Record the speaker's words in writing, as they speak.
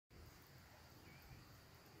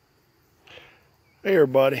Hey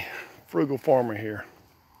everybody, Frugal Farmer here.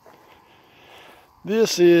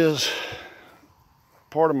 This is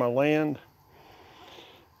part of my land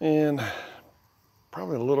and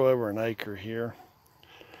probably a little over an acre here.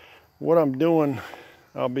 What I'm doing,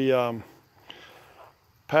 I'll be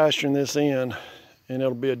pasturing this in, and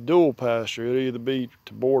it'll be a dual pasture. It'll either be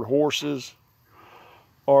to board horses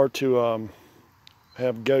or to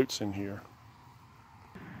have goats in here.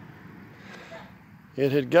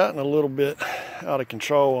 It had gotten a little bit out of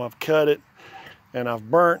control. I've cut it and I've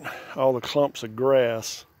burnt all the clumps of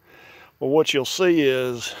grass. But what you'll see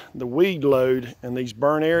is the weed load in these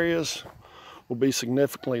burnt areas will be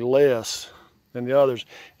significantly less than the others.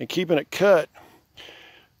 And keeping it cut,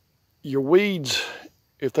 your weeds,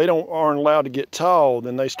 if they aren't allowed to get tall,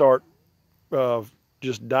 then they start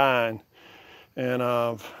just dying, and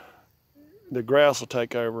the grass will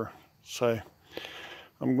take over. So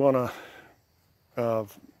I'm gonna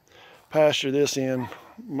pasture this in,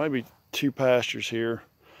 maybe 2 pastures here,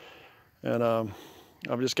 and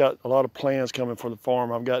I've just got a lot of plans coming for the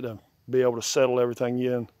farm. I've got to be able to settle everything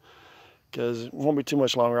in, because it won't be too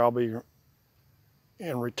much longer. I'll be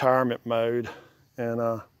in retirement mode, and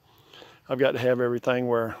I've got to have everything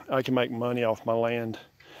where I can make money off my land,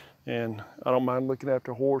 and I don't mind looking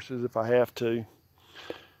after horses if I have to.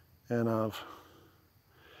 And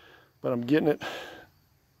but I'm getting it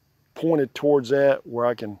pointed towards that where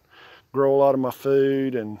I can grow a lot of my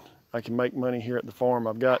food and I can make money here at the farm.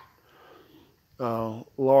 I've got a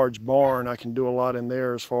large barn. I can do a lot in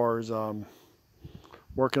there as far as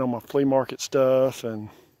working on my flea market stuff, and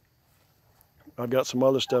I've got some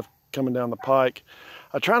other stuff coming down the pike.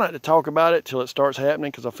 I try not to talk about it till it starts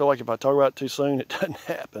happening, because I feel like if I talk about it too soon, it doesn't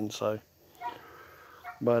happen. So,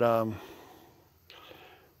 but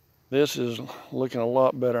this is looking a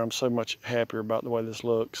lot better. I'm so much happier about the way this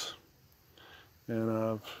looks.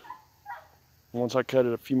 And once I cut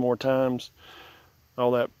it a few more times,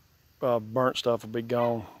 all that burnt stuff will be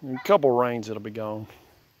gone. In a couple rains, it'll be gone.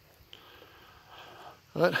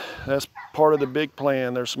 But that's part of the big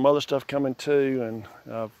plan. There's some other stuff coming too,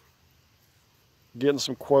 and getting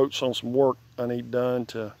some quotes on some work I need done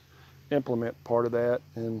to implement part of that.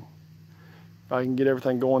 And if I can get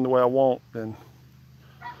everything going the way I want, then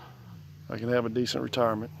I can have a decent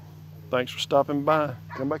retirement. Thanks for stopping by.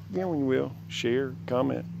 Come back again when you will. Share,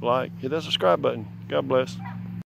 comment, like, hit that subscribe button. God bless.